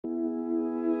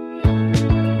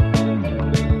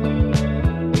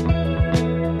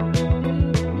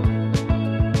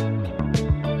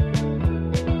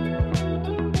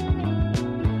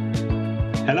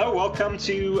welcome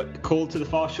to Call to the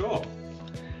Far Shore.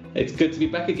 It's good to be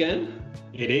back again.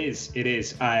 It is.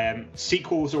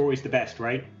 Sequels are always the best,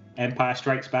 right? Empire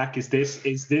Strikes Back. Is this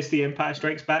the Empire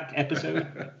Strikes Back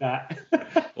episode?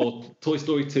 Or Toy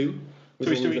Story 2 was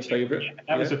Toy always Story a favourite. Yeah,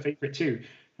 that was a favourite too.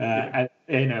 But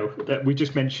we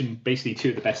just mentioned basically two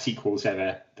of the best sequels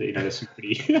ever. There's some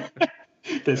pretty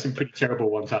there's some pretty terrible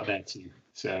ones out there too.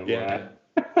 So yeah.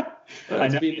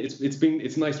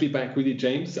 It's nice to be back with you,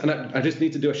 James. And I just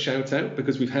need to do a shout out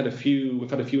because we've had a few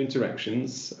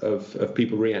interactions of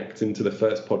people reacting to the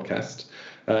first podcast.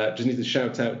 Just need to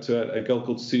shout out to a girl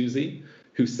called Susie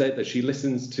who said that she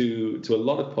listens to a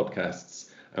lot of podcasts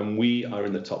and we are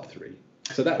in the top 3.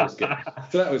 So that was good.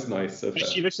 So that was nice of her.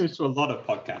 She listens to a lot of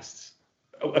podcasts.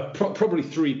 Probably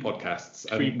 3 podcasts,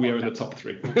 and we are in the top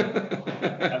 3.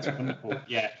 That's wonderful.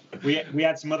 Yeah, we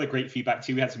had some other great feedback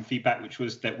too. We had some feedback which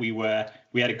was that we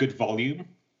had a good volume,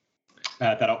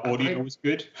 that our audio was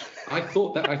good. I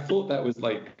thought that was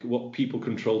like what people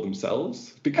control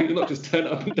themselves, because you're not just turn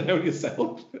up and down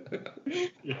yourself.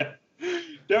 Yeah.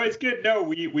 No, it's good. No,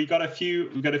 we got a few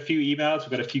emails, we've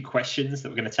got a few questions that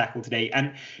we're going to tackle today,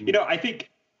 and I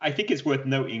think it's worth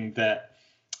noting that.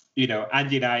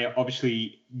 Andy and I are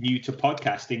obviously new to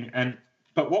podcasting,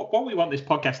 but what we want this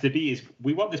podcast to be is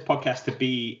we want this podcast to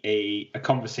be a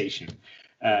conversation.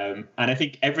 And I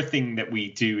think everything that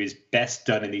we do is best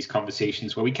done in these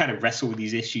conversations where we kind of wrestle with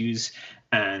these issues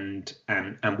and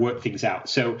work things out.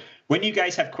 So when you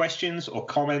guys have questions or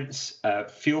comments,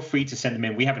 feel free to send them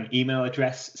in. We have an email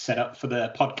address set up for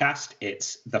the podcast.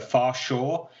 It's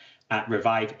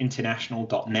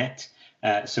thefarshore@reviveinternational.net.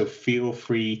 So feel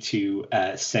free to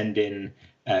send in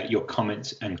your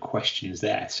comments and questions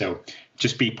there. So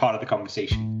just be part of the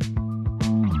conversation.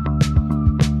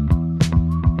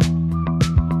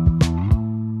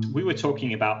 We were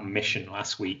talking about mission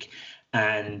last week,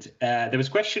 and there was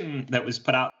a question that was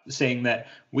put out saying that,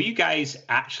 were you guys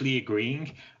actually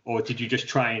agreeing, or did you just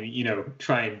try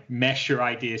and mesh your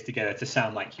ideas together to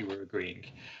sound like you were agreeing?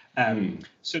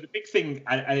 So the big thing,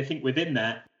 I think within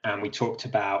that, we talked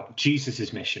about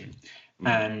Jesus's mission,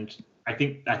 and I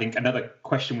think another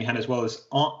question we had as well is,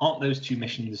 aren't those two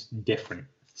missions different?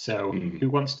 So who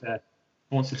wants to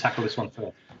tackle this one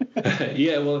first?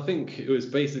 Yeah, well, I think it was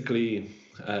basically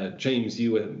James.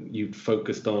 You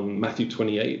focused on Matthew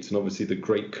 28 and obviously the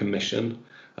Great Commission.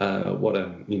 What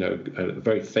a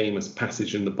very famous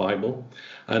passage in the Bible.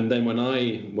 And then when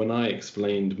I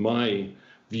explained my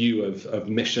view of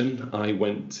mission, I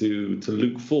went to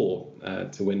Luke 4,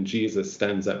 to when Jesus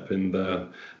stands up in the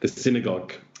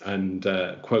synagogue and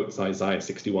quotes Isaiah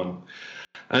 61.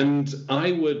 And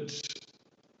I would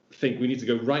think we need to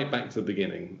go right back to the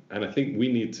beginning, and I think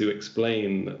we need to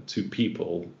explain to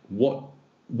people what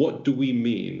do we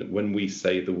mean when we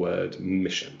say the word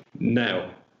mission. Now,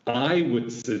 I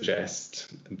would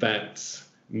suggest that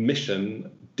mission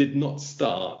did not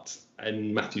start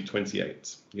in Matthew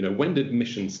 28. When did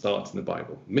mission start in the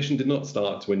Bible? Mission did not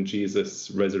start when Jesus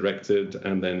resurrected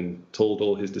and then told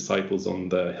all his disciples on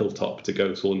the hilltop to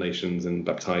go to all nations and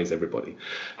baptize everybody.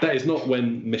 That is not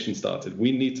when mission started.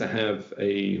 We need to have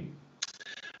a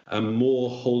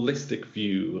more holistic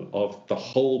view of the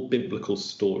whole biblical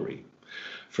story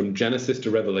from Genesis to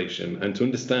Revelation, and to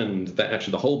understand that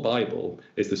actually the whole Bible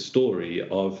is the story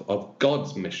of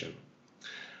God's mission.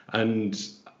 And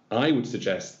I would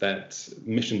suggest that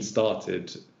mission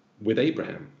started with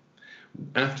Abraham.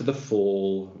 After the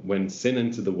fall, when sin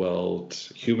entered the world,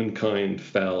 humankind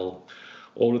fell,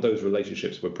 all of those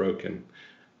relationships were broken.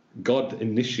 God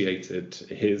initiated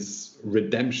his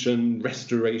redemption,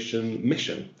 restoration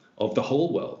mission of the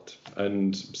whole world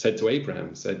and said to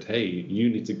Abraham, hey, you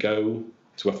need to go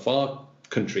to a far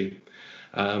country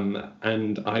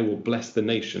and I will bless the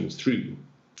nations through you.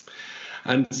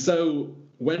 And so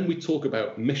when we talk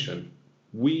about mission,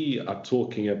 we are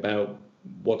talking about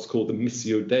what's called the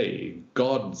Missio Dei,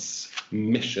 God's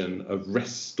mission of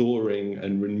restoring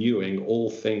and renewing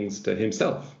all things to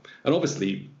himself. And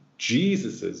obviously,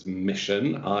 Jesus's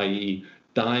mission, i.e.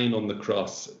 dying on the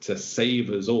cross to save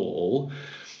us all,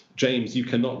 James, you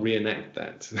cannot reenact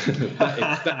that.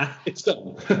 It's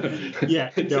done. Yeah,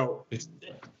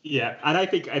 yeah, and I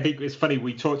think it's funny.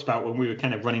 We talked about when we were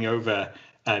kind of running over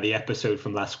the episode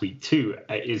from last week too.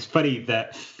 It's funny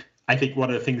that I think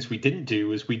one of the things we didn't do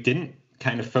was we didn't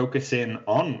kind of focus in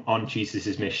on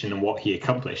Jesus's mission and what he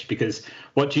accomplished, because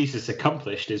what Jesus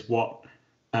accomplished is what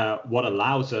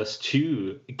allows us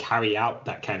to carry out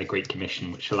that kind of Great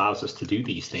Commission, which allows us to do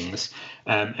these things.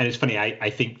 And it's funny. I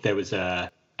think there was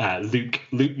Luke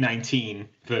 19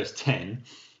 verse 10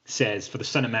 says, "For the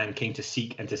Son of Man came to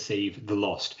seek and to save the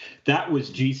lost." That was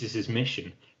Jesus's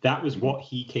mission. That was what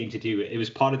he came to do. It was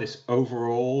part of this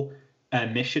overall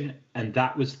mission, and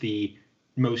that was the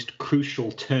most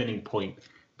crucial turning point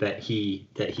that he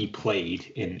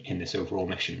played in this overall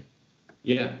mission.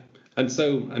 Yeah, and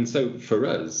so for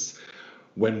us,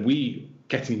 when we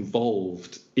get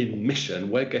involved in mission,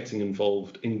 we're getting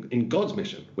involved in God's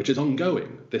mission, which is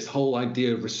ongoing. This whole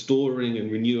idea of restoring and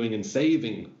renewing and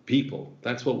saving people,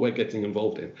 that's what we're getting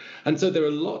involved in. And so there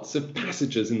are lots of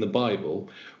passages in the Bible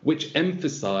which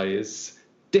emphasize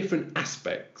different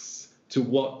aspects to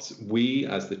what we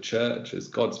as the church, as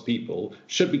God's people,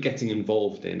 should be getting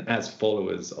involved in as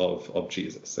followers of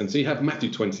Jesus. And so you have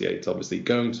Matthew 28, obviously,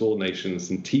 going to all nations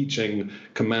and teaching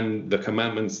the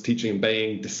commandments, teaching,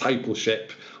 obeying,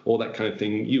 discipleship, all that kind of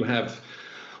thing. You have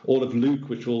all of Luke,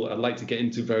 which I'd like to get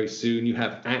into very soon. You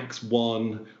have Acts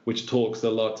 1, which talks a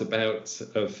lot about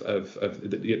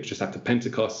just after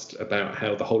Pentecost, about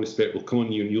how the Holy Spirit will come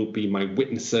on you and you'll be my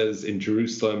witnesses in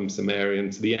Jerusalem, Samaria,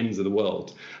 and to the ends of the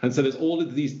world. And so there's all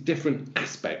of these different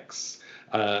aspects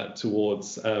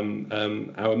towards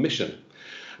our mission.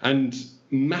 And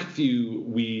Matthew,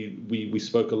 we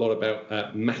spoke a lot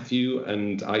about Matthew,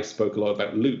 and I spoke a lot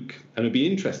about Luke. And it'd be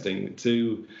interesting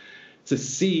to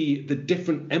see the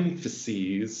different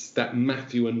emphases that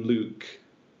Matthew and Luke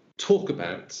talk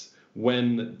about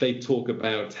when they talk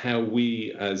about how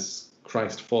we as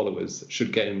Christ followers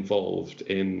should get involved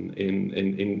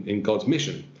in God's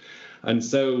mission. And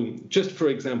so, just for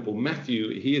example,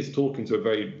 Matthew, he is talking to a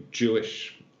very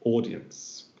Jewish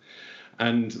audience.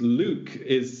 And Luke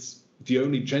is the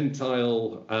only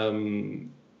Gentile.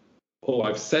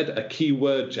 I've said a key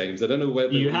word, James. I don't know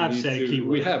whether you have said a key word.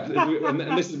 We have, and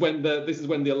this is when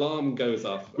the alarm goes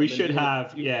off. We should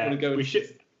have,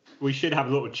 we should have a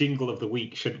little jingle of the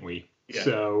week, shouldn't we?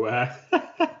 Yeah.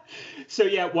 So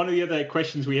yeah, one of the other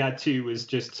questions we had too was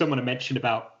just someone mentioned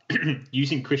about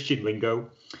using Christian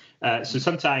lingo. So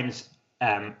sometimes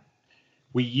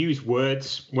we use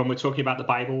words when we're talking about the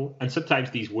Bible, and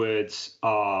sometimes these words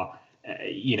are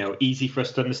easy for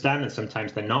us to understand, and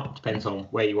sometimes they're not. Depends on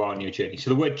where you are on your journey.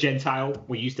 So the word Gentile,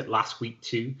 we used it last week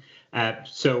too.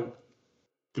 So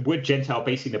the word Gentile,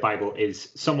 basically in the Bible,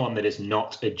 is someone that is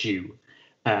not a Jew.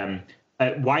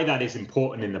 Why that is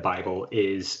important in the Bible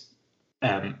is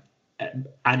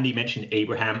Andy mentioned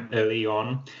Abraham early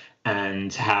on,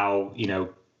 and how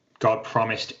God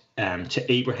promised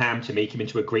to Abraham to make him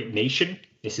into a great nation.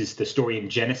 This is the story in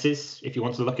Genesis, if you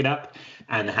want to look it up,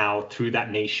 and how through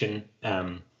that nation,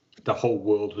 the whole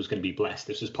world was going to be blessed.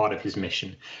 This was part of his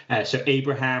mission. So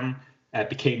Abraham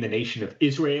became the nation of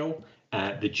Israel,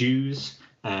 the Jews.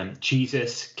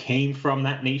 Jesus came from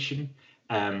that nation.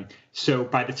 So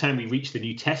by the time we reach the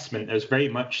New Testament, there's very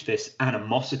much this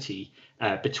animosity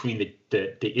between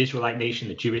the Israelite nation,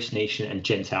 the Jewish nation, and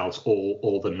Gentiles,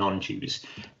 all the non-Jews.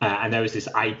 And there was this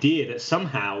idea that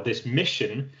somehow this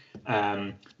mission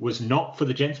was not for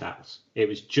the Gentiles. It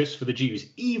was just for the Jews,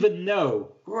 even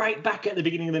though right back at the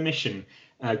beginning of the mission,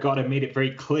 God had made it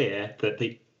very clear that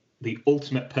the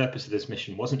ultimate purpose of this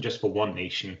mission wasn't just for one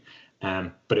nation,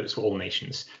 but it was for all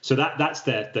nations. So that's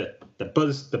the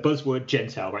buzzword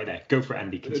Gentile right there. Go for it,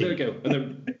 Andy. Continue. There we go. And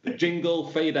then jingle,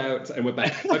 fade out, and we're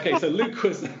back. Okay, so Luke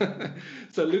was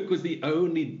the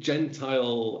only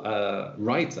Gentile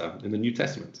writer in the New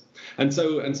Testament. And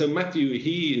so Matthew,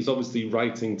 he is obviously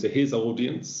writing to his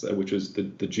audience, which was the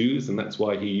Jews, and that's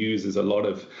why he uses a lot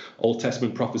of Old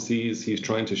Testament prophecies. He's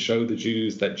trying to show the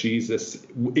Jews that Jesus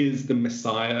is the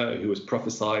Messiah who was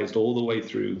prophesied all the way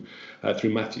through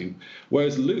Matthew.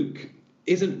 Whereas Luke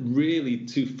isn't really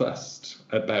too fussed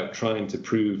about trying to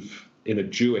prove in a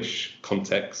Jewish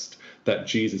context that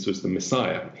Jesus was the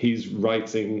Messiah. He's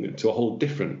writing to a whole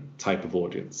different type of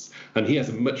audience, and he has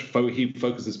he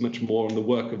focuses much more on the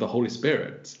work of the Holy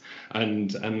Spirit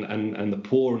and the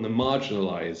poor and the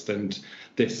marginalized, and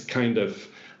this kind of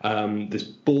this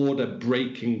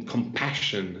border-breaking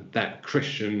compassion that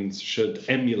Christians should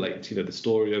emulate. The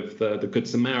story of the Good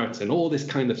Samaritan, all this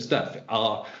kind of stuff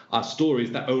are stories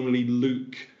that only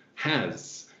Luke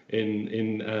has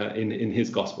in his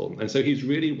gospel. And so he's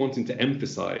really wanting to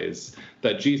emphasize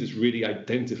that Jesus really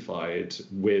identified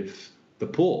with the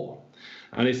poor.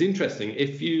 And it's interesting,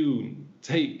 if you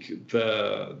take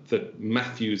the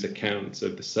Matthew's account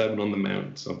of the Sermon on the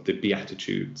Mount, of the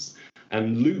Beatitudes,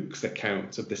 and Luke's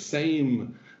account of the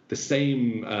same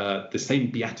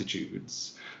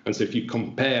Beatitudes, and so if you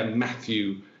compare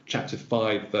Matthew chapter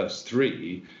 5 verse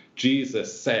 3,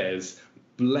 Jesus says,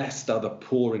 "Blessed are the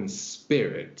poor in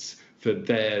spirit, for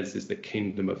theirs is the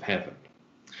kingdom of heaven."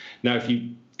 Now, if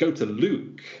you go to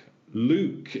Luke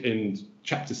in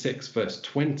chapter 6, verse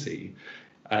 20,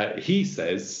 he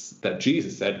says that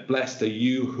Jesus said, "Blessed are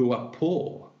you who are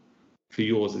poor, for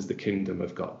yours is the kingdom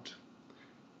of God.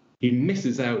 He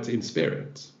misses out in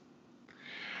spirit.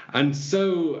 And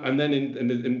then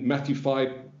in Matthew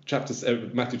chapter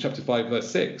 5,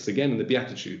 verse 6, again in the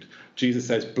Beatitude, Jesus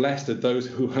says, "Blessed are those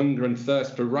who hunger and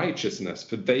thirst for righteousness,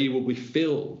 for they will be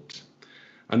filled."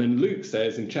 And then Luke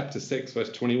says in chapter 6,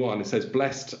 verse 21, it says,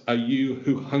 "Blessed are you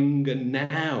who hunger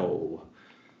now,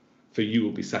 for you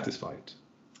will be satisfied."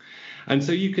 And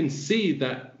so you can see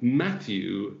that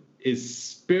Matthew is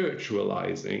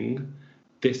spiritualizing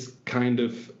this kind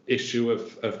of issue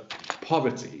of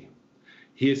poverty.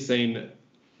 He is saying,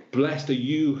 "Blessed are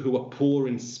you who are poor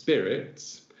in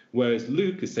spirit," whereas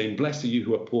Luke is saying, "Blessed are you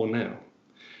who are poor now."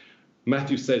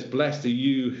 Matthew says, "Blessed are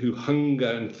you who hunger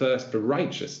and thirst for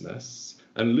righteousness,"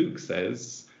 and Luke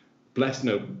says,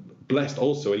 "Blessed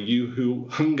also are you who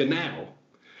hunger now."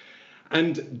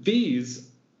 And these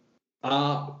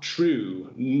are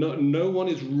true. No one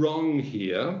is wrong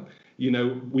here.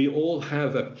 We all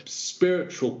have a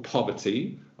spiritual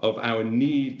poverty of our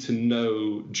need to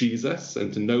know Jesus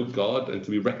and to know God and to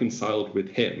be reconciled with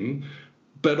him.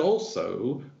 But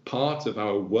also part of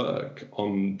our work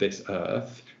on this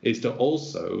earth is to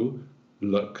also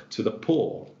look to the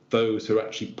poor, those who are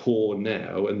actually poor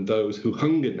now and those who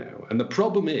hunger now. And the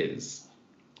problem is,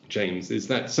 James, is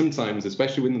that sometimes,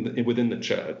 especially within the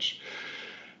church,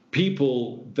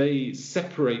 people, they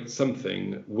separate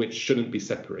something which shouldn't be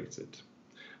separated.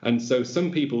 And so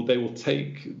some people, they will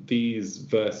take these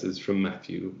verses from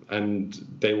Matthew and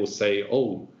they will say,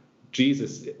 "Oh,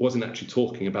 Jesus wasn't actually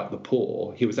talking about the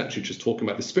poor. He was actually just talking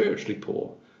about the spiritually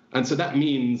poor. And so that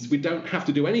means we don't have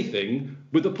to do anything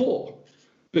with the poor,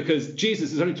 because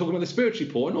Jesus is only talking about the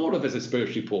spiritually poor, and all of us are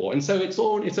spiritually poor. And so it's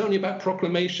only about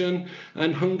proclamation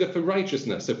and hunger for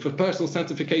righteousness, so for personal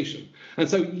sanctification. And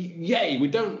so,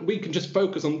 we can just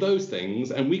focus on those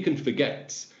things, and we can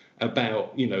forget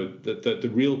about, the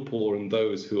real poor and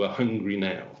those who are hungry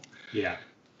now." Yeah.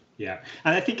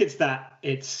 And I think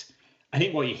I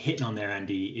think what you're hitting on there,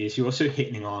 Andy, is you're also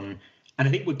hitting on, and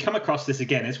I think we come across this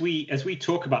again as we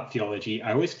talk about theology.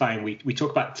 I always find we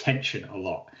talk about tension a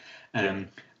lot.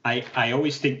 I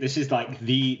always think this is like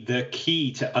the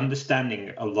key to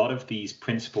understanding a lot of these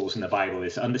principles in the Bible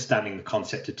is understanding the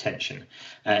concept of tension.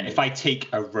 If I take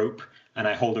a rope and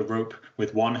I hold a rope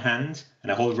with one hand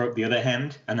and I hold a rope with the other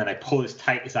hand and then I pull as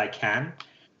tight as I can,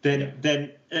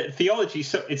 then theology,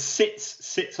 so it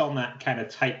sits on that kind of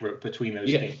tightrope between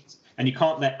those things, and you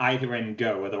can't let either end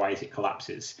go, otherwise it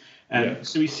collapses.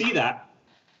 So we see that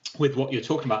with what you're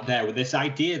talking about there, with this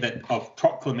idea of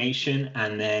proclamation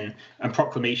and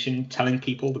proclamation, telling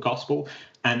people the gospel,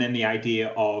 and then the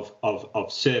idea of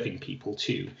serving people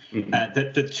too.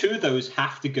 That the two of those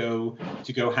have to go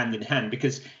hand in hand,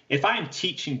 because if I am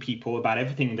teaching people about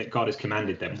everything that God has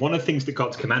commanded them, one of the things that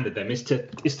God's commanded them is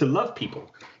to love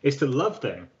people, is to love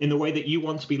them in the way that you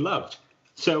want to be loved.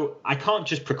 So I can't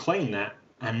just proclaim that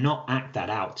and not act that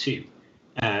out too.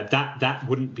 That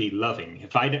wouldn't be loving.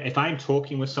 If I'm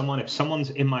talking with someone, if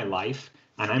someone's in my life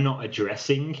and I'm not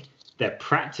addressing their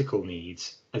practical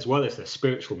needs as well as their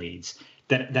spiritual needs,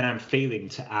 then I'm failing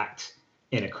to act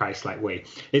in a Christ-like way.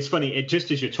 It's funny,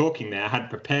 just as you're talking there, I hadn't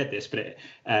prepared this, but it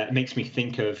makes me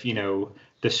think of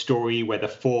the story where the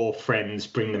four friends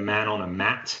bring the man on a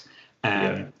mat,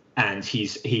 and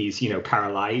he's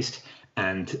paralyzed.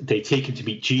 And they take him to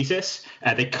meet Jesus.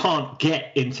 They can't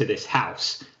get into this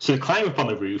house. So they climb up on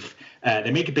the roof. They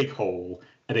make a big hole.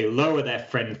 And they lower their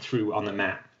friend through on the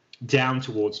mat down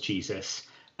towards Jesus.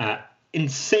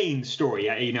 Insane story.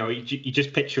 You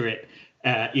just picture it.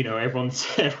 Everyone's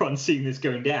seeing this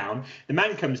going down. The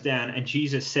man comes down and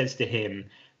Jesus says to him,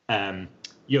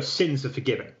 "Your sins are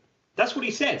forgiven." That's what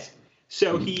he says.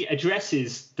 So he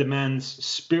addresses the man's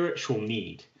spiritual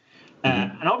need.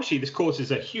 And obviously this causes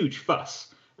a huge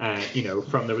fuss,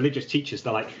 from the religious teachers.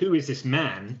 They're like, who is this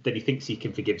man that he thinks he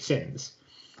can forgive sins?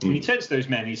 And he turns to those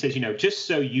men and he says, just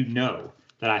so you know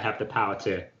that I have the power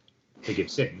to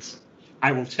forgive sins,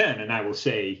 I will turn and I will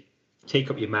say, take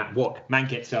up your mat, walk. Man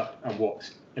gets up and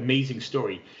walks. Amazing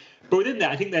story. But within that,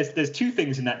 I think there's two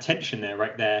things in that tension there,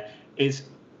 right there, is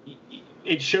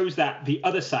it shows that the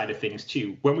other side of things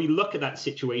too. When we look at that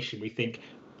situation, we think,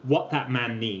 what that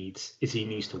man needs is he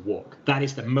needs to walk. That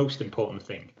is the most important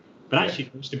thing. But actually,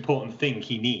 the most important thing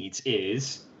he needs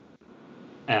is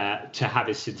to have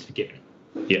his sins forgiven.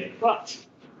 Yeah. But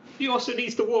he also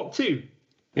needs to walk too.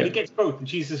 And he gets both. And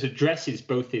Jesus addresses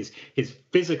both his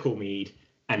physical need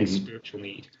and his spiritual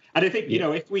need. And I think,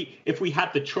 if we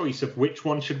had the choice of which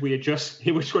one should we address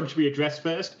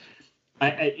first,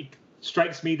 it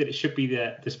strikes me that it should be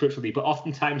the spiritual need. But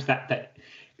oftentimes that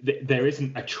there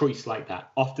isn't a choice like that.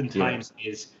 Oftentimes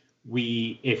is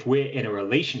if we're in a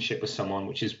relationship with someone,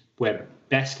 which is where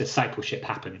best discipleship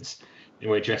happens, and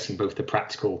we're addressing both the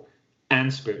practical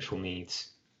and spiritual needs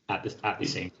at the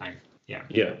same time.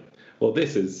 Yeah. Well,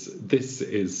 this is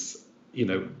this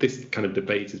kind of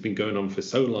debate has been going on for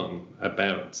so long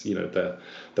about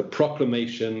the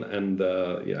proclamation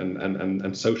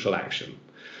and social action,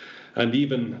 and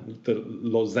even the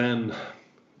Lausanne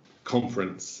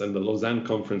Conference. And the Lausanne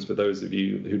Conference, for those of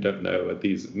you who don't know, are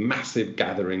these massive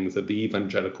gatherings of the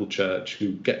evangelical church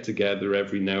who get together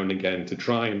every now and again to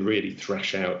try and really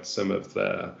thresh out some of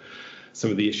the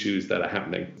issues that are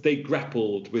happening. They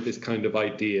grappled with this kind of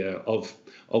idea of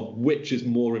which is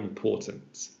more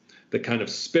important, the kind of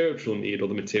spiritual need or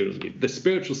the material need, the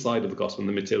spiritual side of the gospel and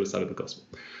the material side of the gospel.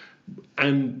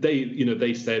 And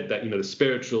they said that the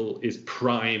spiritual is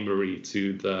primary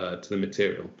to the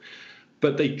material.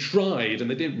 But they tried,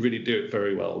 and they didn't really do it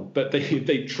very well, but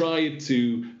they tried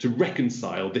to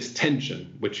reconcile this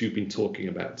tension, which you've been talking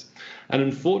about. And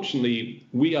unfortunately,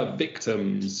 we are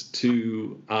victims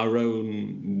to our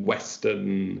own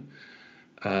Western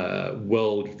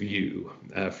worldview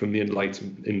from the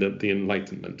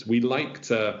Enlightenment. We like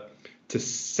to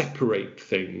separate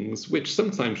things which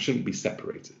sometimes shouldn't be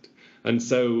separated. And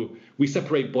so we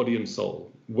separate body and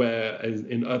soul, whereas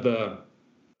in other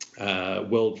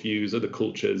worldviews, other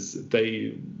cultures,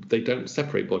 they don't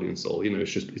separate body and soul.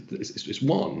 It's just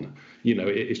one.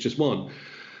 It's just one.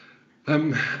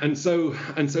 And so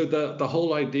the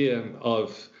whole idea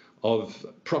of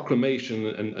proclamation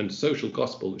and social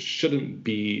gospel shouldn't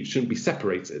be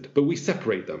separated, but we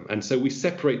separate them. And so we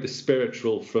separate the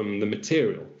spiritual from the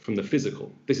material, from the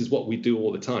physical. This is what we do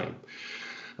all the time.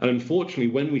 And unfortunately,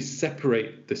 when we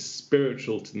separate the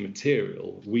spiritual to the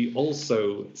material, we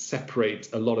also separate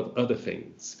a lot of other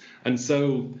things. And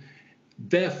so,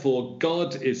 therefore,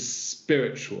 God is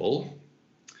spiritual,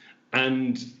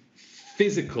 and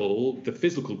the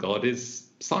physical God is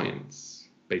science,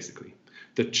 basically.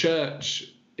 The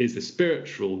church is the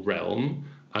spiritual realm,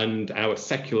 and our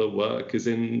secular work is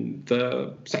in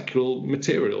the secular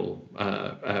material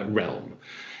realm.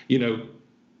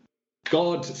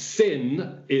 God's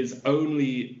sin has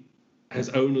only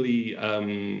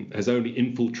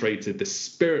infiltrated the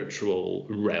spiritual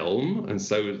realm, and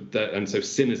so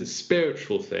sin is a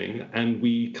spiritual thing, and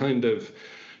we kind of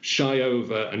shy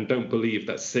over and don't believe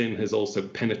that sin has also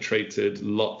penetrated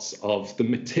lots of the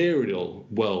material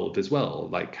world as well,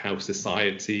 like how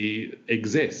society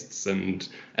exists and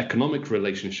economic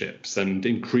relationships and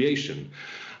in creation.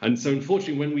 And so,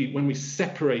 unfortunately, when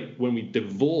we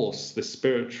divorce the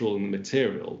spiritual and the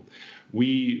material,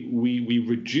 we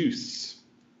reduce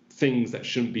things that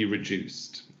shouldn't be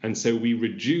reduced. And so we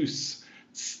reduce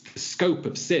the scope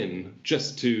of sin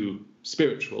just to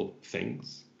spiritual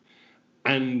things.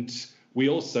 And we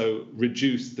also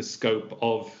reduce the scope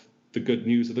of the good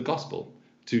news of the gospel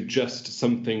to just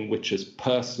something which is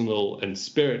personal and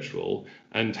spiritual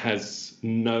and has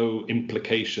no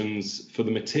implications for the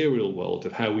material world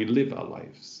of how we live our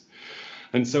lives.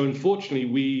 And so, unfortunately,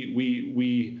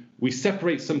 we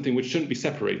separate something which shouldn't be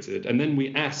separated, and then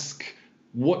we ask,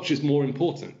 which is more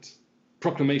important,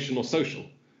 proclamation or social,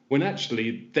 when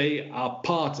actually they are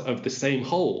part of the same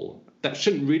whole that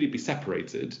shouldn't really be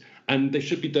separated, and they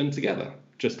should be done together,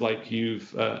 just like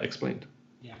you've explained.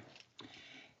 Yeah,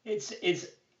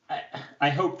 I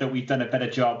hope that we've done a better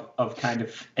job of kind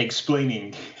of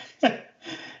explaining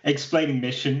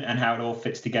mission and how it all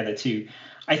fits together too.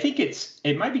 I think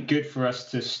it might be good for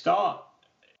us to start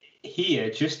here,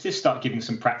 just to start giving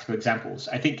some practical examples.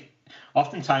 I think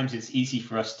oftentimes it's easy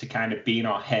for us to kind of be in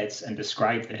our heads and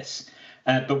describe this.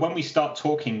 But when we start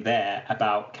talking there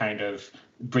about kind of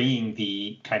bringing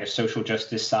the kind of social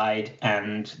justice side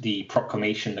and the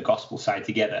proclamation, the gospel side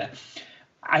together,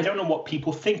 I don't know what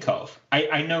people think of.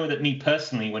 I know that me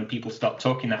personally, when people start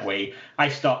talking that way, I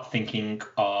start thinking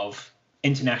of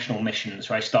international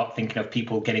missions, or I start thinking of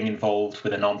people getting involved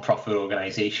with a non-profit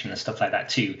organization and stuff like that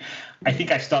too. I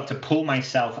think I start to pull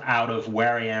myself out of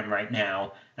where I am right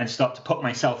now and start to put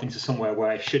myself into somewhere where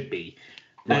I should be.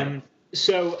 Right.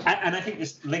 So, and I think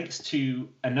this links to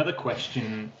another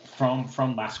question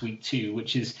from last week too,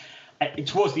 which is,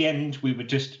 towards the end, we were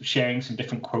just sharing some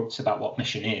different quotes about what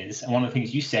mission is. And one of the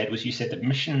things you said that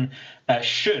mission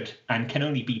should and can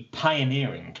only be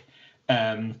pioneering.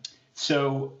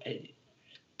 So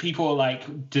people are like,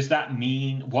 what does that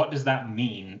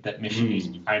mean that mission needs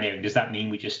to be pioneering? Does that mean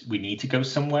we need to go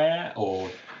somewhere? Or,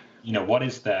 what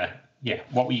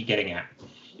were you getting at?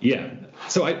 Yeah.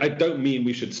 So I don't mean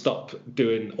we should stop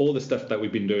doing all the stuff that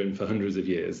we've been doing for hundreds of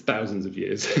years, thousands of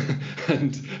years,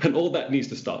 and all that needs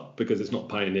to stop because it's not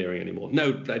pioneering anymore.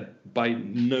 No, by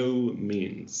no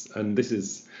means. And this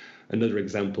is another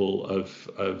example of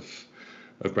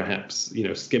perhaps,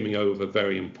 skimming over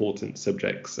very important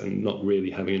subjects and not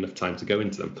really having enough time to go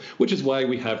into them, which is why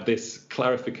we have this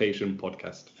clarification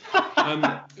podcast,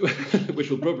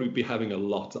 which we'll probably be having a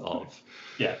lot of.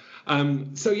 Yeah.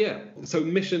 So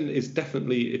mission is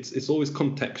definitely, it's always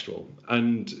contextual.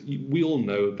 And we all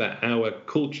know that our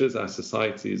cultures, our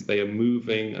societies, they are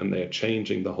moving and they are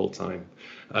changing the whole time.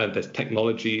 There's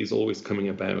technology is always coming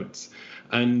about.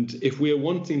 And if we are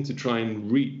wanting to try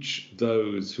and reach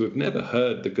those who have never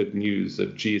heard the good news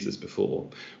of Jesus before,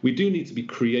 we do need to be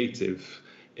creative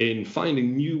in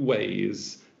finding new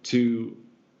ways to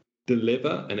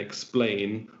deliver and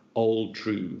explain old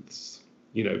truths.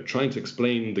 Trying to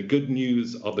explain the good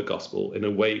news of the gospel in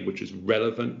a way which is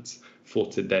relevant for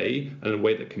today and in a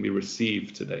way that can be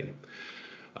received today.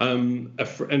 And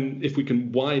if we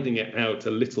can widen it out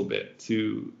a little bit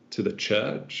to the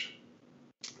church,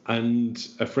 and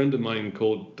a friend of mine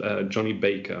called Johnny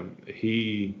Baker,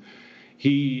 he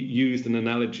used an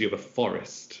analogy of a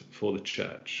forest for the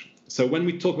church. So when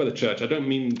we talk about the church, I don't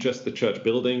mean just the church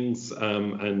buildings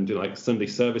and like Sunday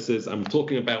services. I'm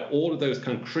talking about all of those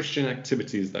kind of Christian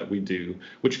activities that we do,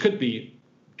 which could be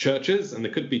churches and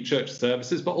there could be church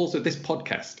services, but also this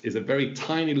podcast is a very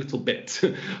tiny little bit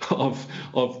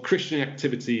of Christian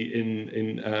activity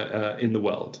in the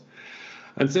world.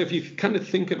 And so if you kind of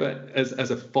think of it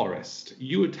as a forest,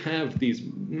 you would have these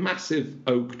massive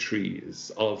oak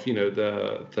trees of,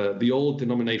 the old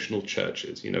denominational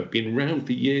churches, been around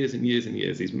for years and years and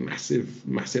years, these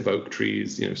massive oak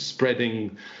trees,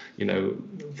 spreading,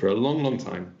 for a long, long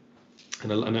time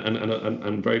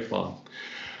and very far.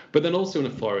 But then also in a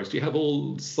forest, you have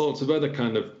all sorts of other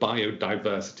kind of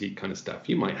biodiversity kind of stuff.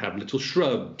 You might have little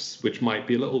shrubs, which might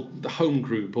be a little home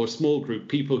group or a small group,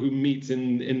 people who meet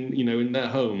in their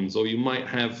homes. Or you might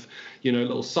have, a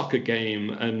little soccer game,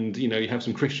 and you have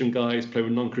some Christian guys play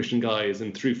with non-Christian guys,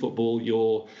 and through football,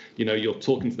 you're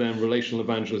talking to them, relational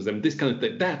evangelism, this kind of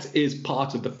thing. That is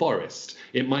part of the forest.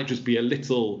 It might just be a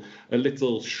little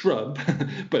shrub,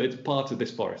 but it's part of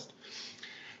this forest.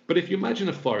 But if you imagine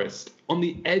a forest, on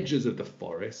the edges of the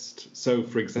forest, so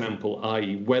for example,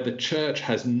 i.e. where the church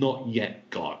has not yet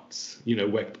got,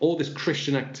 where all this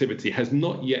Christian activity has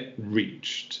not yet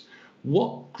reached,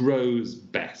 what grows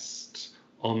best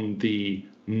on the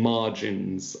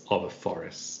margins of a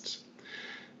forest?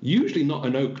 Usually not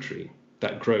an oak tree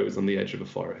that grows on the edge of a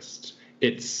forest.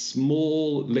 It's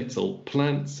small little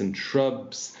plants and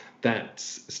shrubs that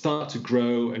start to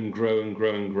grow and grow and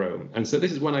grow and grow. And so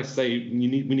this is when I say we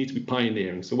need to be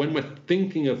pioneering. So when we're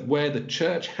thinking of where the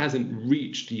church hasn't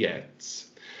reached yet,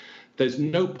 there's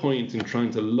no point in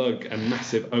trying to lug a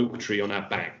massive oak tree on our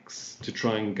backs to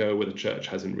try and go where the church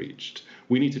hasn't reached.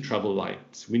 We need to travel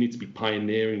light. We need to be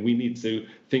pioneering. We need to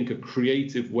think of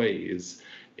creative ways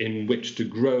in which to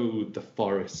grow the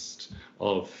forest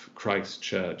of Christ's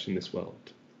church in this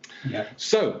world. Yeah.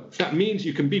 So that means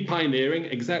you can be pioneering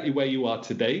exactly where you are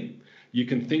today. You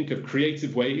can think of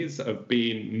creative ways of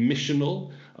being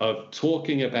missional, of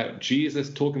talking about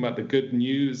Jesus, talking about the good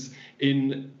news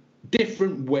in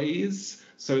different ways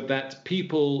so that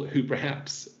people who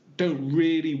perhaps don't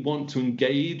really want to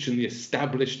engage in the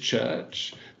established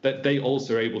church, that they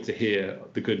also are able to hear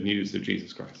the good news of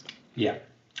Jesus Christ. Yeah.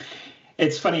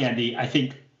 It's funny, Andy. I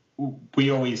think we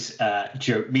always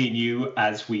joke, me and you,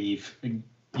 as we've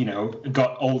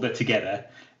got older together,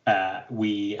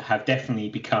 we have definitely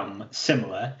become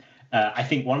similar. I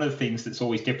think one of the things that's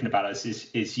always different about us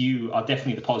is you are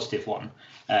definitely the positive one.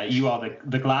 You are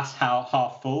the glass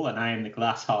half full, and I am the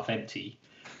glass half empty.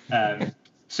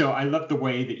 So I love the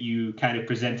way that you kind of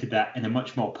presented that in a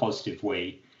much more positive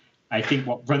way. I think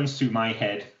what runs through my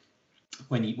head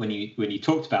when you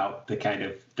talked about the kind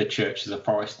of the church as a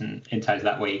forest and entitled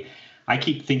that way, I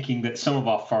keep thinking that some of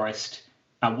our forest,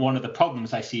 and one of the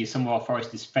problems I see is some of our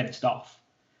forest is fenced off.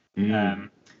 We're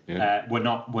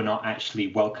not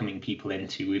actually welcoming people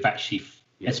into. We've actually,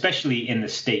 especially in the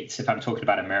States, if I'm talking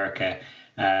about America,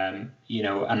 and I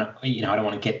don't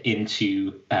want to get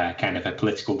into kind of a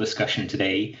political discussion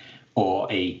today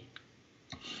or a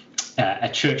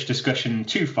church discussion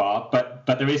too far, but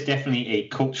there is definitely a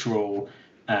cultural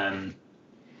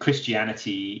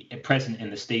Christianity present in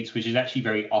the States, which is actually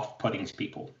very off-putting to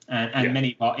people. And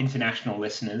many of our international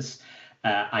listeners,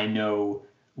 I know,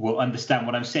 will understand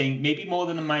what I'm saying, maybe more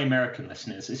than my American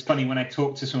listeners. It's funny, when I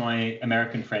talk to some of my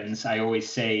American friends, I always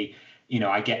say,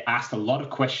 I get asked a lot of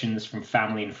questions from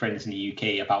family and friends in the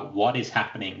UK about what is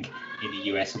happening in the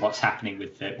US and what's happening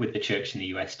with the church in the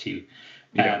US too.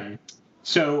 Yeah.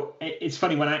 So it's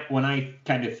funny when I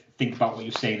kind of think about what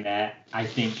you're saying there. I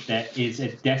think there is a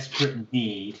desperate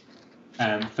need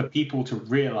for people to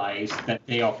realize that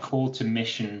they are called to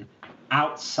mission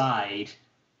outside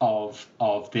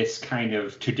of this kind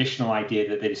of traditional idea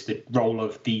that it is the role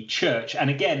of the church. And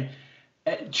again,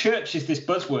 church is this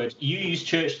buzzword. You use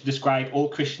church to describe all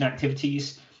Christian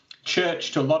activities.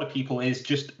 Church to a lot of people is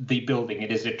just the building.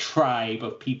 It is a tribe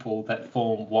of people that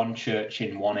form one church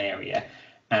in one area.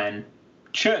 And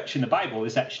church in the Bible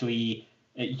is actually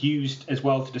used as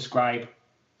well to describe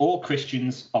all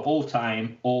Christians of all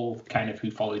time, all kind of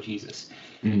who follow Jesus.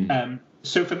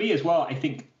 So for me as well, I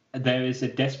think there is a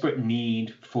desperate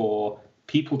need for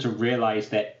people to realize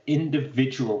their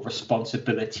individual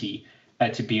responsibility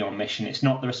to be on mission. It's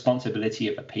not the responsibility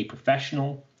of a paid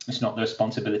professional. It's not the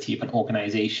responsibility of an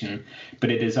organization, but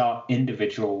it is our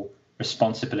individual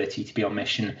responsibility to be on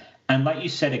mission. And like you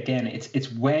said, again,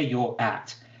 it's where you're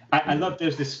at. I love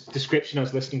there's this description. I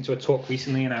was listening to a talk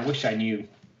recently, and I wish I knew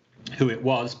who it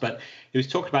was, but it was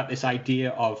talking about this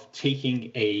idea of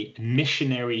taking a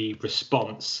missionary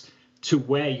response to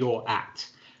where you're at.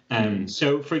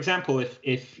 So, for example,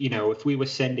 if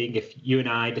you and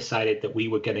I decided that we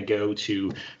were going to go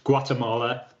to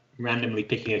Guatemala, randomly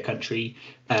picking a country,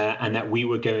 and that we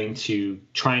were going to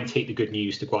try and take the good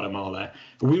news to Guatemala,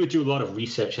 we would do a lot of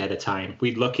research ahead of time.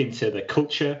 We'd look into the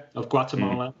culture of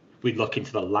Guatemala. We'd look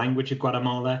into the language of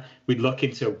Guatemala. We'd look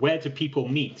into where do people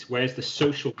meet? Where's the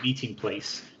social meeting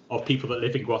place of people that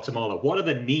live in Guatemala? What are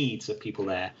the needs of people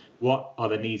there? What are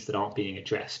the needs that aren't being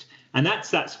addressed? And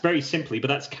that's very simply, but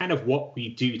that's kind of what we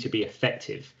do to be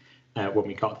effective when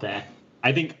we got there.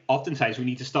 I think oftentimes we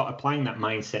need to start applying that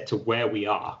mindset to where we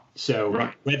are. So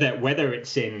whether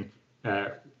it's in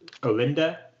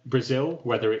Olinda, Brazil,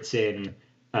 whether it's in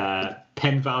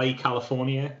Penn Valley,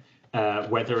 California,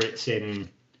 whether it's in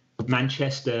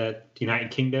Manchester,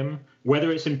 United Kingdom,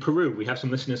 whether it's in Peru, we have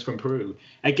some listeners from Peru.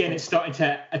 Again, it's starting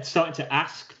to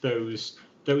ask those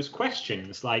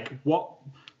questions like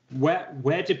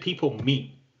where do people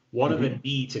meet? What are the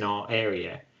needs in our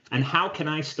area? And how can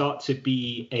I start to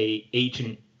be a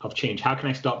agent of change? How can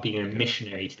I start being a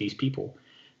missionary to these people?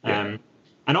 And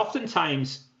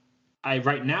oftentimes,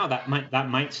 right now that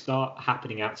might start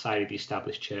happening outside of the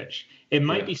established church. It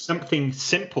might be something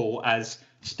simple as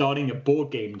starting a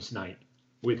board games night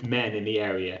with men in the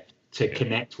area to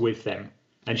connect with them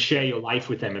and share your life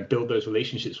with them and build those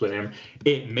relationships with them.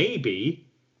 It may be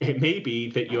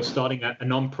that you're starting a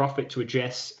non-profit to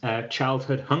address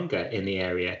childhood hunger in the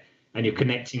area, and you're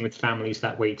connecting with families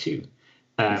that way too.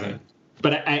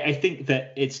 But I think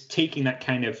that it's taking that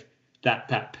kind of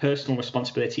that personal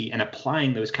responsibility and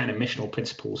applying those kind of missional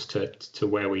principles to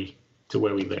where we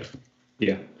live.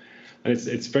 Yeah. And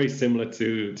it's very similar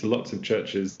to lots of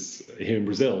churches here in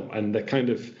Brazil, and they're kind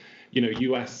of,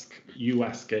 you ask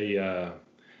a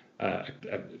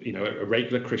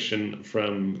regular Christian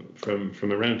from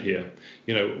around here,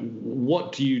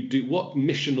 what do you do? What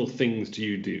missional things do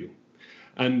you do?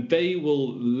 And they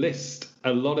will list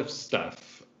a lot of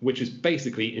stuff, which is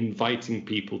basically inviting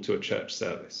people to a church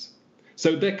service.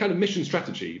 So their kind of mission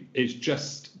strategy is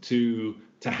just to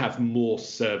have more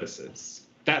services.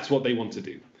 That's what they want to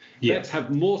do. Yeah. Let's have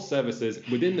more services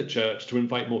within the church to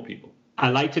invite more people. I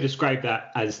like to describe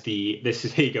that as here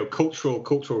you go,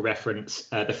 cultural reference,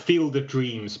 the Field of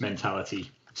Dreams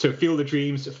mentality. So Field of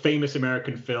Dreams, a famous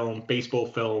American baseball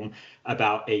film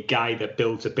about a guy that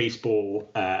builds a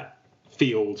baseball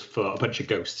field for a bunch of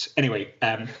ghosts. Anyway,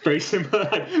 very similar,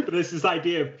 but there's this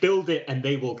idea of build it and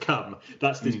they will come.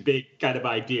 That's this big kind of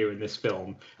idea in this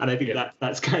film. And I think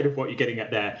that's kind of what you're getting at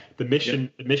there. The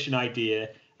mission idea.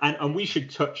 And we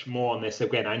should touch more on this.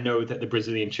 Again, I know that the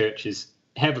Brazilian church is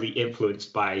heavily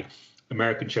influenced by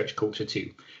American church culture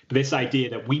too. But this idea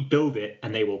that we build it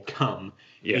and they will come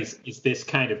is this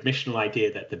kind of missional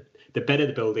idea that the better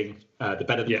the building, the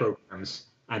better the programs,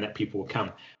 and that people will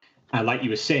come. Like you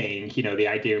were saying, the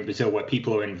idea in Brazil where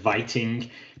people are inviting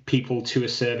people to a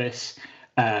service,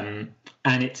 and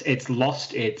it's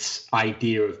lost its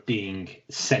idea of being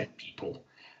sent people.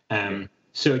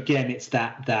 So again, it's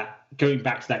that going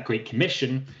back to that Great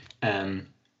Commission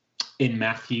in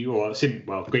Matthew,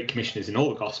 Great Commission is in all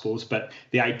the Gospels, but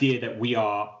the idea that we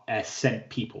are sent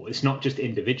people. It's not just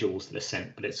individuals that are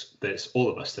sent, but it's all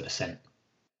of us that are sent.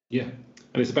 Yeah,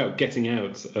 and it's about getting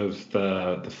out of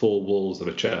the four walls of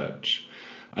a church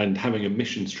and having a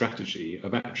mission strategy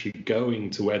of actually going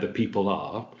to where the people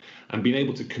are and being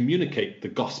able to communicate the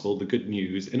gospel, the good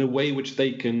news, in a way which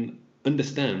they can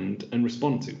understand and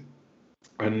respond to.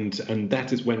 And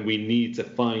that is when we need to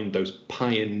find those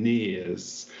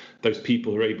pioneers, those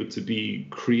people who are able to be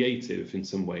creative in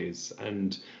some ways,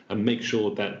 and make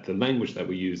sure that the language that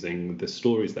we're using, the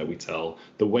stories that we tell,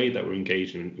 the way that we're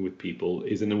engaging with people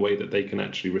is in a way that they can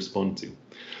actually respond to.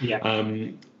 Yeah.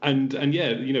 And yeah,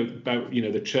 about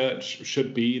the church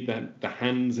should be the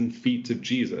hands and feet of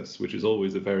Jesus, which is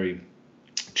always a very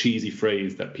cheesy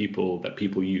phrase that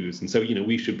people use. And so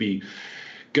we should be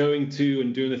going to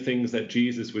and doing the things that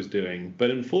Jesus was doing.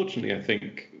 But unfortunately, I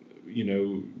think,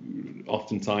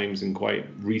 oftentimes and quite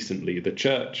recently, the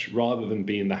church, rather than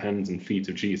being the hands and feet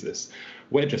of Jesus,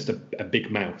 we're just a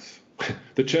big mouth.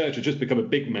 The church has just become a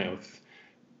big mouth,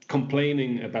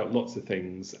 complaining about lots of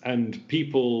things. And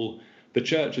the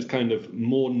church is kind of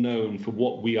more known for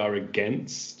what we are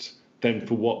against than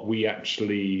for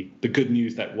the good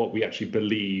news that what we actually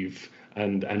believe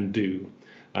and do.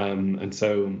 And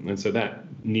so that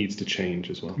needs to change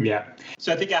as well. Yeah.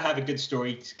 So I think I have a good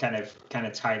story to kind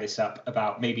of tie this up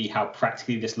about maybe how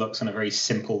practically this looks on a very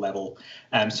simple level.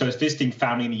 So I was visiting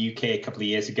family in the UK a couple of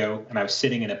years ago, and I was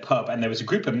sitting in a pub, and there was a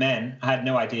group of men. I had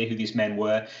no idea who these men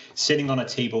were, sitting on a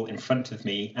table in front of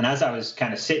me. And as I was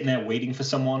kind of sitting there waiting for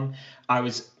someone, I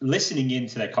was listening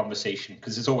into their conversation,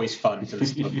 because it's always fun to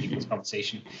listen to other people's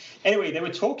conversation. Anyway, they were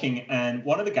talking, and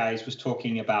one of the guys was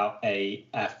talking about a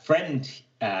friend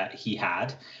he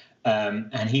had,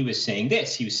 and he was saying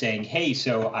this. He was saying, hey,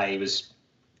 so I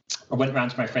went around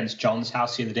to my friend's John's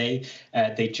house the other day.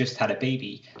 They just had a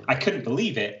baby. I couldn't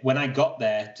believe it. When I got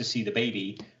there to see the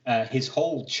baby, his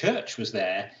whole church was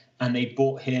there, and they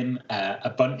bought him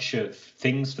a bunch of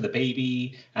things for the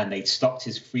baby, and they'd stocked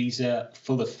his freezer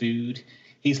full of food.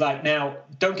 He's like, now,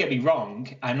 don't get me wrong,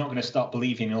 I'm not going to stop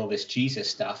believing in all this Jesus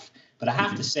stuff, but I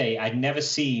have to say, I'd never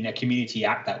seen a community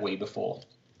act that way before.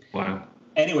 Wow.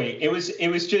 Anyway, it was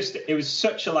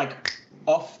such a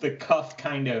off the cuff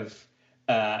kind of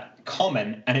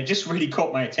comment, and it just really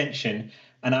caught my attention.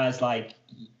 And I was like,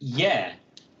 yeah,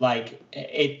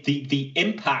 the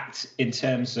impact in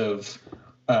terms of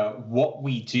what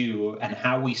we do and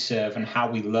how we serve and how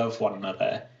we love one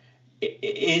another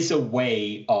is a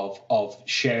way of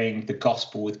sharing the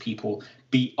gospel with people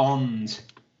beyond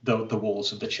the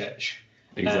walls of the church.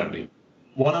 Exactly.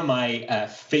 One of my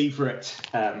favorite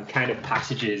kind of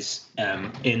passages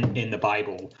in the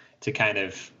Bible to kind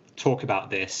of talk about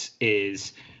this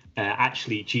is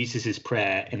actually Jesus's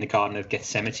prayer in the Garden of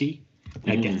Gethsemane.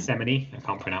 Gethsemane. I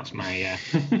can't pronounce my.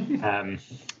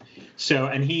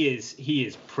 And he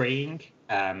is praying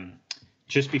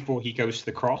just before he goes to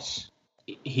the cross.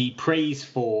 He prays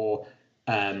for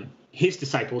his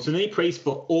disciples, and then he prays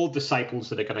for all disciples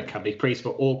that are going to come. He prays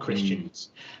for all Christians.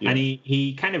 And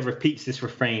he kind of repeats this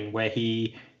refrain where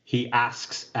he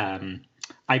asks,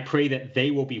 I pray that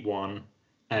they will be one,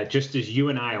 just as you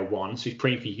and I are one. So he's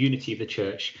praying for unity of the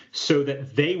church, so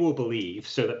that they will believe,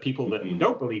 so that people that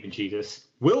don't believe in Jesus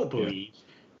will believe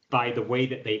by the way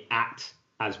that they act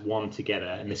as one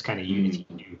together, and this kind of unity.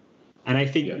 And I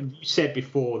think you said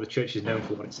before, the church is known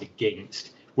for what it's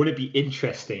against. Wouldn't it be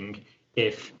interesting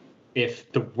if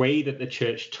the way that the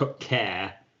church took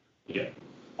care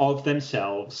of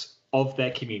themselves, of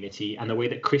their community, and the way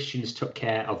that Christians took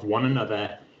care of one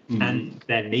another and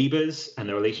their neighbors and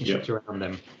the relationships around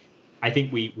them, I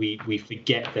think we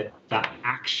forget that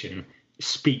action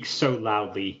speaks so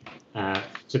loudly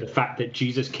to the fact that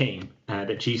Jesus came,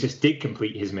 that Jesus did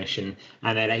complete his mission,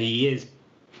 and that he is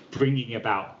bringing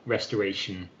about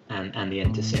restoration and the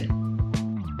end to sin.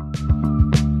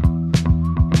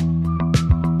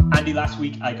 Andy, last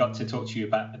week I got to talk to you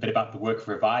a bit about the work of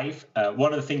Revive.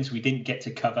 One of the things we didn't get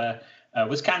to cover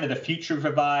was kind of the future of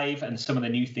Revive and some of the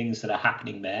new things that are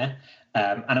happening there.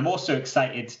 And I'm also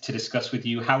excited to discuss with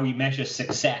you how we measure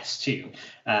success too.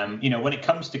 When it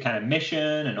comes to kind of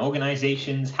mission and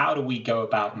organizations, how do we go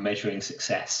about measuring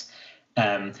success?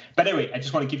 But anyway, I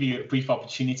just want to give you a brief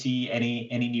opportunity.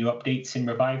 Any new updates in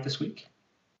Revive this week?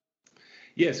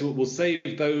 Yes, we'll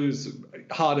save those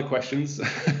harder questions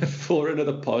for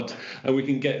another pod, and we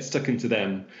can get stuck into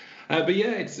them. But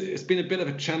yeah, it's been a bit of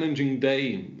a challenging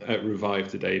day at Revive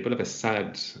today, a bit of a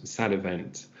sad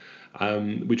event.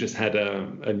 We just had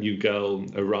a new girl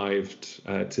arrived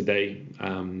today.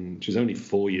 She's only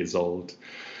 4 years old.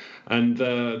 And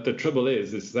the trouble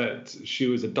is that she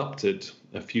was adopted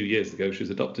a few years ago. She was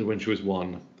adopted when she was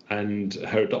 1, and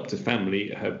her adoptive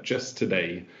family have just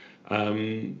today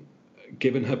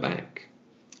given her back,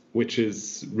 which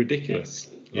is ridiculous.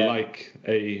 Yeah.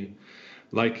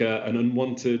 Like an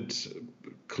unwanted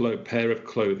pair of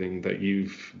clothing that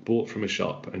you've bought from a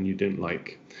shop and you didn't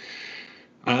like.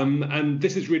 And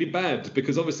this is really bad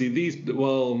because obviously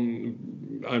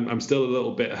I'm still a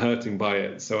little bit hurting by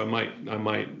it, so I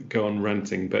might go on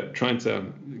ranting, but trying to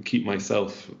keep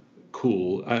myself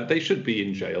cool. They should be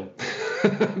in jail,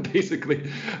 basically.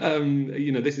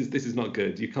 This is not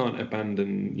good. You can't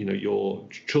abandon, your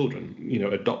children,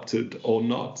 adopted or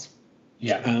not.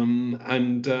 Yeah.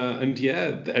 And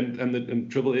the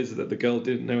trouble is that the girl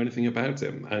didn't know anything about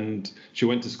him, and she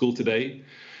went to school today,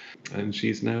 and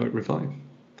she's now at Revive.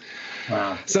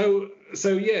 Wow. So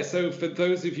for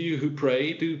those of you who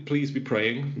pray, do please be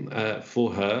praying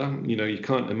for her. You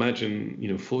can't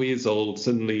imagine, 4 years old,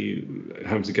 suddenly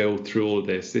having to go through all of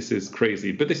this. This is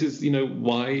crazy. But this is,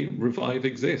 why Revive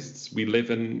exists. We live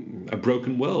in a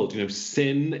broken world.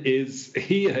 Sin is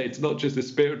here. It's not just a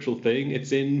spiritual thing.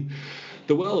 It's in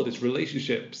the world. It's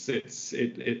relationships. It's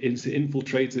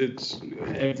infiltrated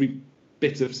every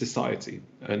bit of society.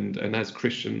 And as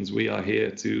Christians, we are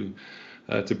here to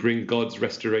bring God's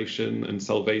restoration and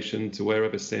salvation to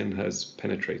wherever sin has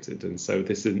penetrated. And so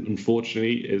this,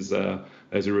 unfortunately, is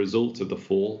as a result of the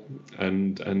fall.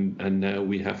 And now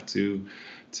we have to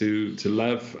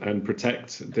love and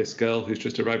protect this girl who's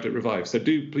just arrived at Revive. So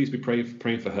do please be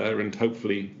praying for her, and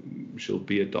hopefully she'll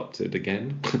be adopted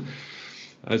again.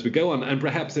 As we go on, and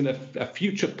perhaps in a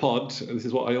future pod, this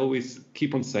is what I always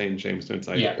keep on saying, James, don't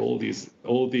I? Yeah. All these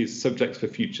subjects for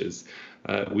futures.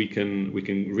 We can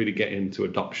really get into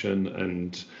adoption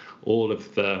and all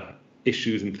of the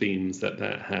issues and themes that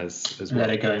has as well. That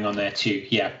are going on there too.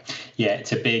 Yeah.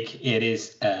 It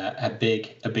is a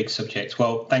big subject.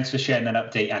 Well, thanks for sharing that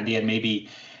update, Andy, and maybe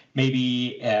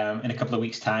in a couple of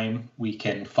weeks' time we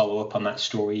can follow up on that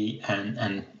story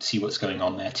and see what's going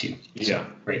on there too. So, yeah.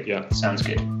 Great. Yeah. Sounds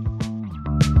good.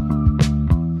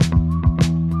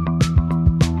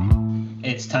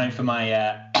 It's time for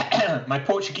my my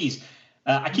Portuguese.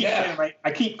 I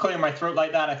keep clearing my throat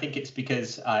like that. I think it's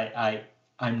because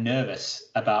I'm nervous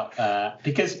about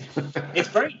because it's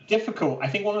very difficult. I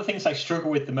think one of the things I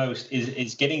struggle with the most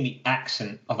is getting the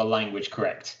accent of a language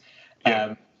correct.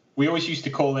 Yeah. We always used to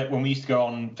call it, when we used to go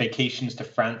on vacations to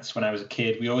France when I was a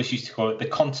kid, we always used to call it the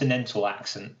continental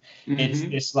accent.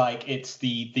 Mm-hmm. It's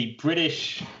the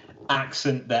British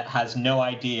accent that has no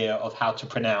idea of how to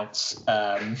pronounce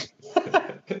the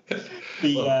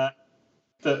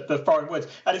foreign words.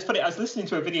 And it's funny, I was listening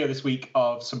to a video this week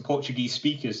of some Portuguese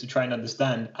speakers to try and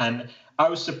understand, and I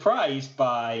was surprised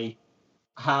by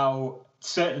how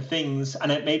certain things,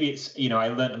 and maybe it's, I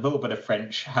learned a little bit of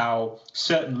French, how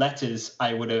certain letters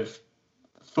I would have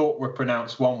thought were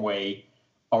pronounced one way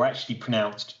are actually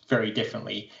pronounced very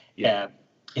differently. Yeah.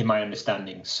 In my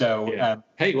understanding. So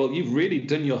hey, well, you've really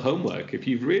done your homework. If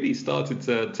you've really started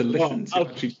to listen to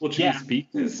actually Portuguese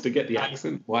speakers to get the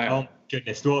accent, wow. Oh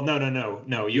goodness. Well, no.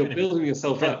 You're building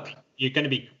yourself up. You're going to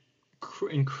be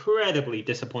incredibly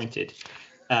disappointed.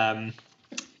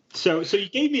 So you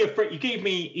gave me a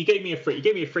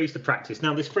phrase to practice.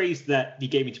 Now, this phrase that you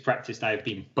gave me to practice, I have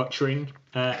been butchering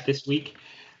this week.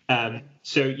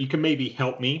 So you can maybe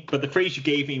help me. But the phrase you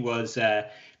gave me was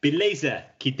beleza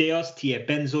que Deus te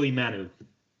abençoe, Manu.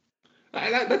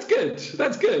 That's good.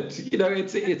 That's good.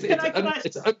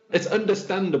 It's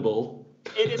understandable.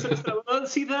 It is.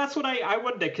 See, that's what I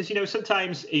wonder, because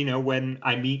sometimes when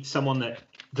I meet someone that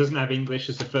doesn't have English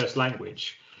as the first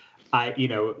language,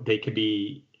 they can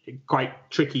be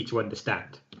quite tricky to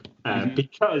understand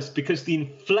because the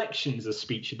inflections of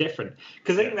speech are different.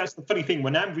 Because I think that's the funny thing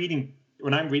when I'm reading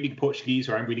Portuguese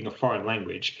or I'm reading a foreign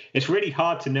language, it's really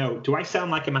hard to know, do I sound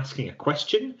like I'm asking a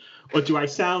question, or do I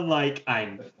sound like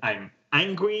I'm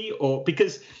angry? Or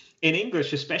because in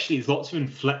English especially, there's lots of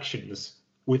inflections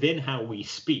within how we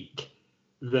speak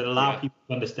that allow people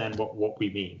to understand what we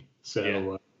mean.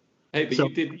 So hey,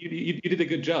 but you did a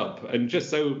good job. And just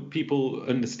so people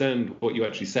understand what you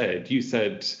actually said, you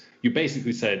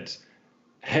basically said,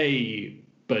 hey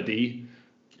buddy,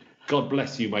 God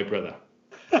bless you, my brother.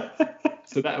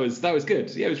 So that was good.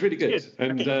 Yeah, it was really good.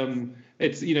 And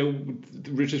it's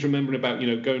just remembering about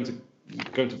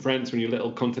going to France when you're a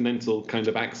little continental kind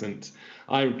of accent.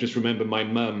 I just remember my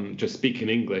mum just speaking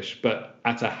English, but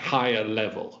at a higher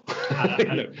level,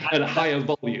 at a higher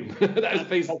volume. That was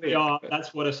basically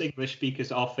that's what us English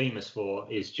speakers are famous for.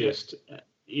 Is just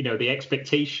the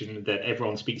expectation that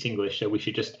everyone speaks English, so we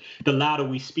should just, the louder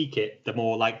we speak it, the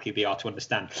more likely they are to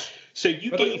understand. So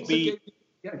you gave me.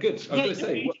 Yeah, good. I was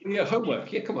going to say,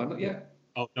 homework. Yeah, come on. Yeah.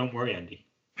 Oh, don't worry, Andy.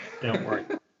 Don't worry.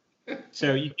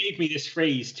 So you gave me this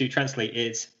phrase to translate.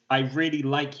 It's, I really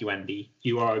like you, Andy.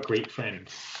 You are a great friend.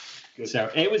 Good.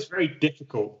 So it was very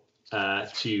difficult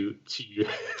to.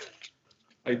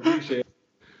 I appreciate it.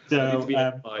 So to be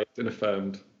advised and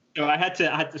affirmed. So I had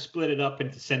to split it up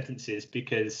into sentences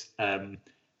because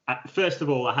first of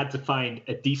all, I had to find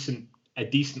a decent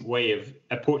way of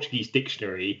a Portuguese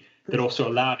dictionary that also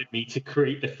allowed me to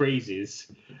create the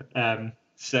phrases.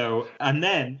 So, and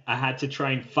then I had to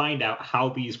try and find out how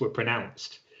these were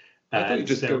pronounced. I thought you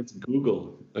just go to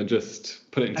Google and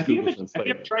just put it into Google Translate. Have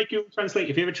you ever tried Google Translate?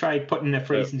 Have you ever tried putting a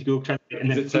phrase into Google Translate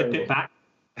and then flip it back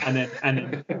and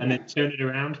then turn it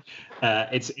around?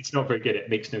 It's not very good. It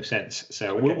makes no sense.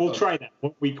 So we'll try that.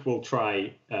 1 week we'll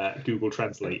try Google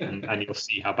Translate and you'll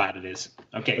see how bad it is.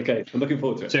 Okay, I'm looking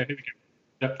forward to it. So here we go.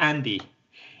 So Andy,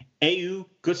 eu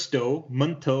gosto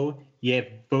muito de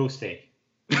você.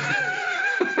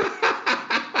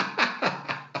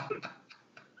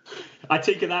 I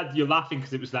take it that you're laughing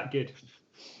because it was that good.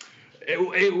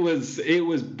 It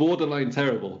was borderline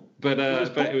terrible, but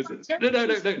it was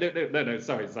no.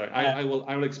 Sorry. I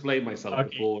will explain myself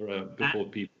before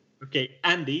people. Okay,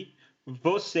 Andy,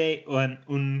 você é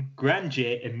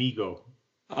grande amigo.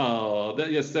 Oh,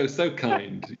 you're so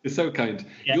kind. You're so kind.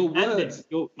 Yeah, your words.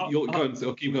 Go on.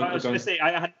 So keep going. I was going to say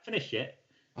I hadn't finished yet.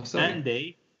 Oh, sorry.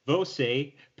 Andy,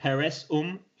 você parece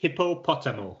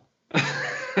hipopótamo.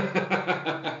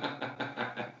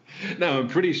 No, I'm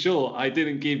pretty sure I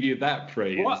didn't give you that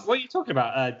phrase. What are you talking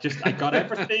about? I got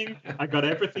everything. I got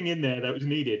everything in there that was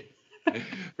needed.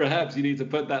 Perhaps you need to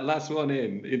put that last one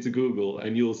into Google,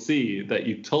 and you'll see that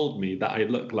you told me that I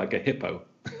look like a hippo.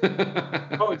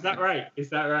 Oh, is that right?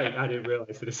 I didn't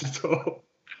realize this at all.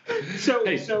 So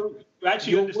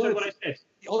actually, you understood what I said.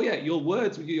 Oh yeah, your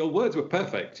words were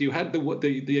perfect. You had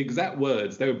the exact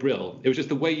words. They were brilliant. It was just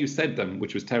the way you said them,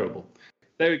 which was terrible.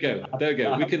 There we go.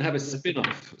 We can have a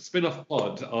spin-off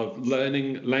pod of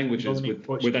learning languages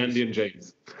with Andy and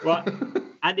James. Well,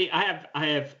 Andy, I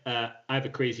have a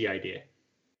crazy idea.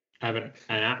 I have an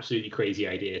absolutely crazy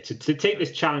idea to take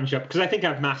this challenge up because I think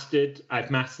I've mastered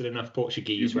enough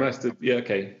Portuguese. You've mastered, yeah.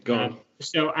 Okay, go on.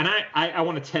 So, and I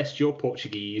want to test your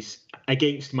Portuguese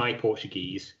against my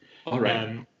Portuguese. All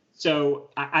right.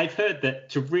 So I've heard that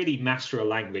to really master a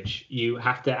language, you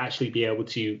have to actually be able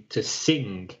to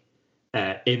sing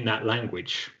in that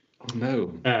language. Oh,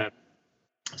 no.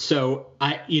 So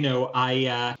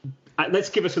let's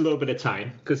give us a little bit of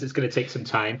time because it's going to take some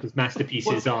time because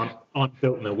masterpieces aren't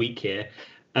built in a week here.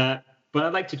 But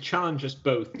I'd like to challenge us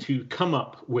both to come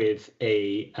up with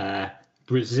a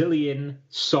Brazilian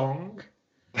song,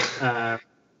 and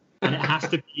it has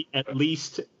to be at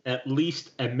least a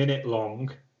minute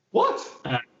long. What?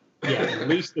 At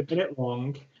least a minute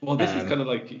long. Well, this is kind of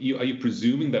like Are you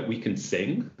presuming that we can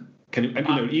sing?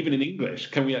 Even in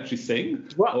English, can we actually sing?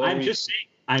 Well,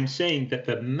 I'm saying that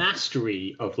the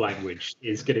mastery of language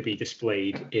is going to be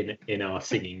displayed in our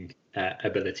singing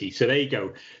ability. So there you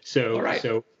go. So all right.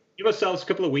 So give ourselves a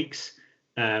couple of weeks.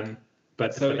 But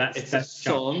that's a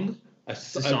song,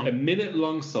 a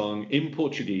minute-long song in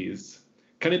Portuguese.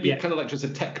 Can it be kind of like just a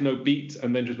techno beat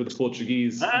and then just with a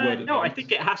Portuguese word? No, I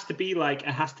think it has to be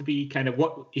kind of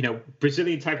what,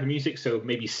 Brazilian type of music. So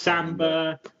maybe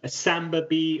samba, a samba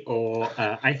beat, or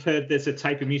I've heard there's a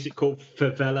type of music called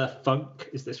favela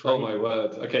funk. Is this right? Oh my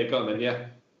word. Okay, go on then. Yeah.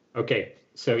 Okay.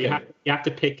 So you have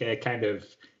to pick a kind of,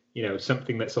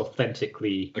 something that's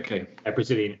authentically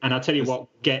Brazilian. And I'll tell you what,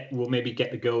 we'll maybe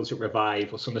get the girls at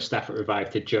Revive or some of the staff at Revive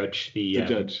to judge the...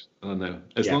 Oh, no.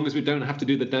 As long as we don't have to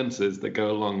do the dances that go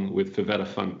along with favela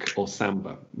funk or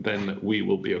samba, then we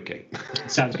will be okay.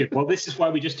 Sounds good. Well, this is why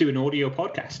we just do an audio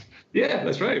podcast. Yeah,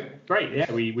 that's right. Right, yeah.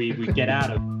 We get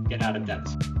out of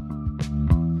dance.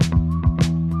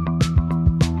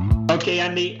 Okay,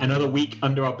 Andy, another week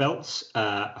under our belts.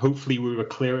 Hopefully we were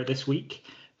clearer this week.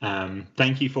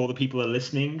 Thank you for all the people that are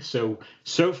listening. So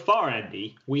far,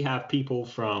 Andy, we have people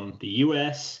from the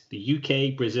US, the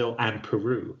UK, Brazil, and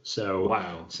Peru. So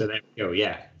wow. So there we go.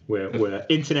 Yeah, we're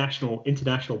international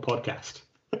podcast.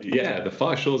 Yeah, the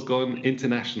Far Shore's gone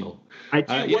international.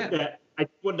 I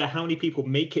wonder how many people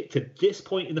make it to this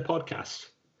point in the podcast.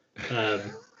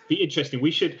 Be interesting. We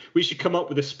should come up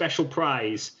with a special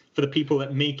prize for the people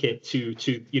that make it to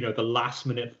the last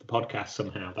minute of the podcast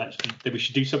somehow. That we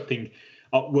should do something.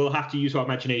 We'll have to use our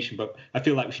imagination, but I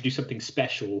feel like we should do something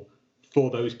special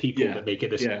for those people that make it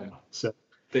this far. So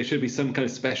there should be some kind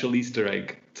of special Easter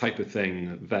egg type of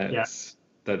thing that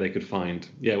they could find.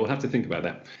 Yeah, we'll have to think about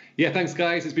that. Yeah, thanks,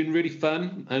 guys. It's been really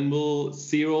fun, and we'll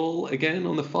see you all again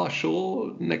on the Far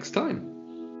Shore next time.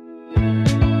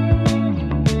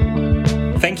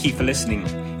 Thank you for listening.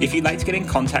 If you'd like to get in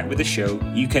contact with the show,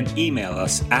 you can email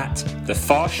us at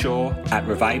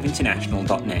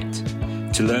thefarshore@reviveinternational.net.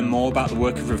 To learn more about the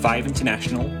work of Revive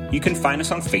International, you can find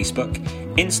us on Facebook,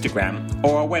 Instagram,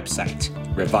 or our website,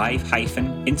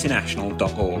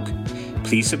 revive-international.org.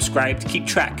 Please subscribe to keep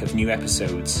track of new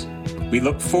episodes. We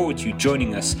look forward to you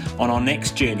joining us on our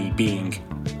next journey being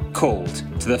called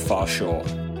to the far shore.